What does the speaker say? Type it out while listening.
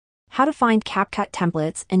how to find CapCut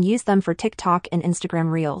templates and use them for TikTok and Instagram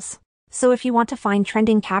Reels. So if you want to find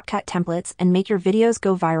trending CapCut templates and make your videos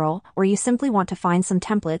go viral, or you simply want to find some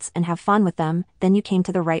templates and have fun with them, then you came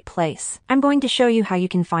to the right place. I'm going to show you how you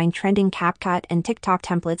can find trending CapCut and TikTok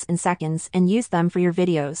templates in seconds and use them for your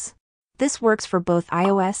videos. This works for both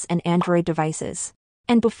iOS and Android devices.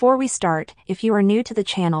 And before we start, if you are new to the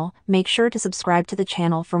channel, make sure to subscribe to the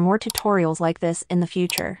channel for more tutorials like this in the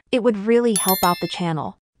future. It would really help out the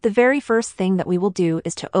channel. The very first thing that we will do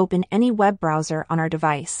is to open any web browser on our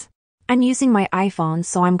device. I'm using my iPhone,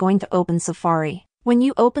 so I'm going to open Safari. When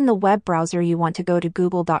you open the web browser, you want to go to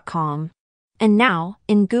google.com. And now,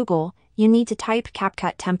 in Google, you need to type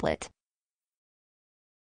CapCut template.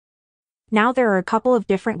 Now there are a couple of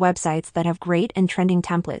different websites that have great and trending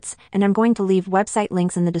templates, and I'm going to leave website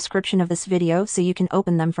links in the description of this video so you can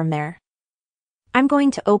open them from there. I'm going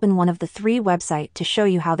to open one of the 3 websites to show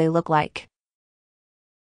you how they look like.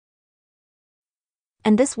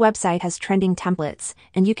 And this website has trending templates,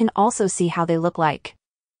 and you can also see how they look like.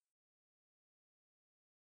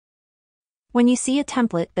 When you see a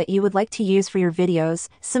template that you would like to use for your videos,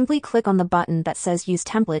 simply click on the button that says Use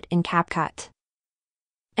Template in CapCut.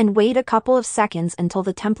 And wait a couple of seconds until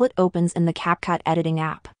the template opens in the CapCut editing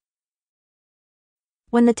app.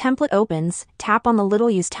 When the template opens, tap on the little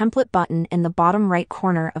Use Template button in the bottom right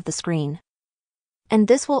corner of the screen. And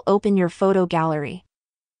this will open your photo gallery.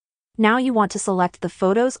 Now you want to select the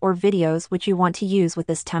photos or videos which you want to use with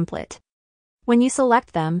this template. When you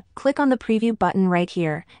select them, click on the preview button right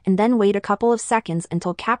here, and then wait a couple of seconds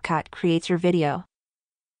until CapCut creates your video.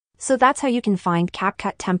 So that's how you can find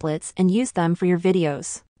CapCut templates and use them for your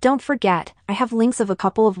videos. Don't forget, I have links of a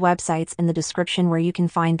couple of websites in the description where you can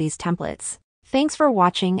find these templates. Thanks for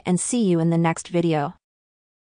watching and see you in the next video.